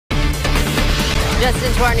Just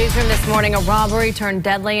into our newsroom this morning, a robbery turned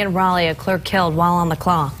deadly in Raleigh. A clerk killed while on the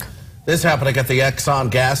clock. This happening at the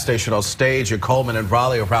Exxon gas station on Stage at Coleman and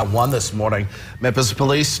Raleigh around 1 this morning. Memphis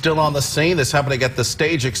police still on the scene. This happening at the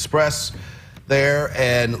Stage Express there,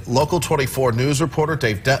 and Local 24 news reporter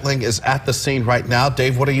Dave Detling is at the scene right now.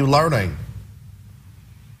 Dave, what are you learning?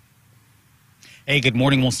 Hey, good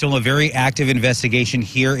morning. Well, still a very active investigation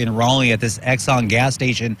here in Raleigh at this Exxon gas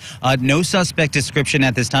station. No suspect description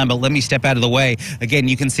at this time, but let me step out of the way. Again,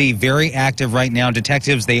 you can see very active right now.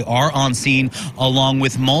 Detectives, they are on scene along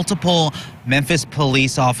with multiple Memphis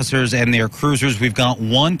police officers and their cruisers. We've got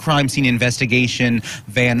one crime scene investigation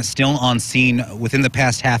van still on scene within the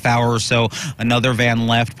past half hour or so. Another van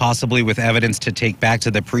left, possibly with evidence to take back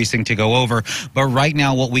to the precinct to go over. But right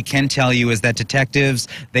now, what we can tell you is that detectives,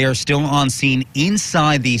 they are still on scene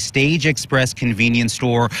inside the Stage Express convenience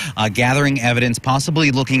store, gathering evidence, possibly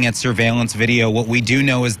looking at surveillance video. What we do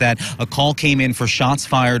know is that a call came in for shots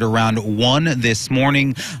fired around 1 this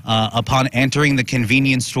morning. Upon entering the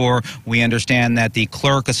convenience store, we understand that the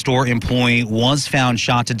clerk, a store employee, was found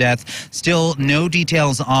shot to death. Still no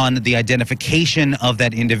details on the identification of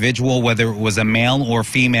that individual, whether it was a male or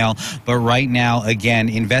female. But right now, again,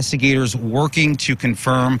 investigators working to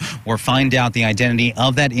confirm or find out the identity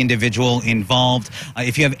of that individual involved.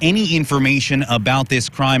 If you have any information about this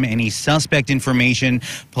crime, any suspect information,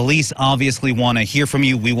 police obviously want to hear from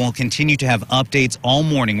you. We will continue to have updates all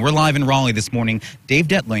morning. We're live in Raleigh this morning. Dave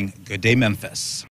Detling, Good Day Memphis.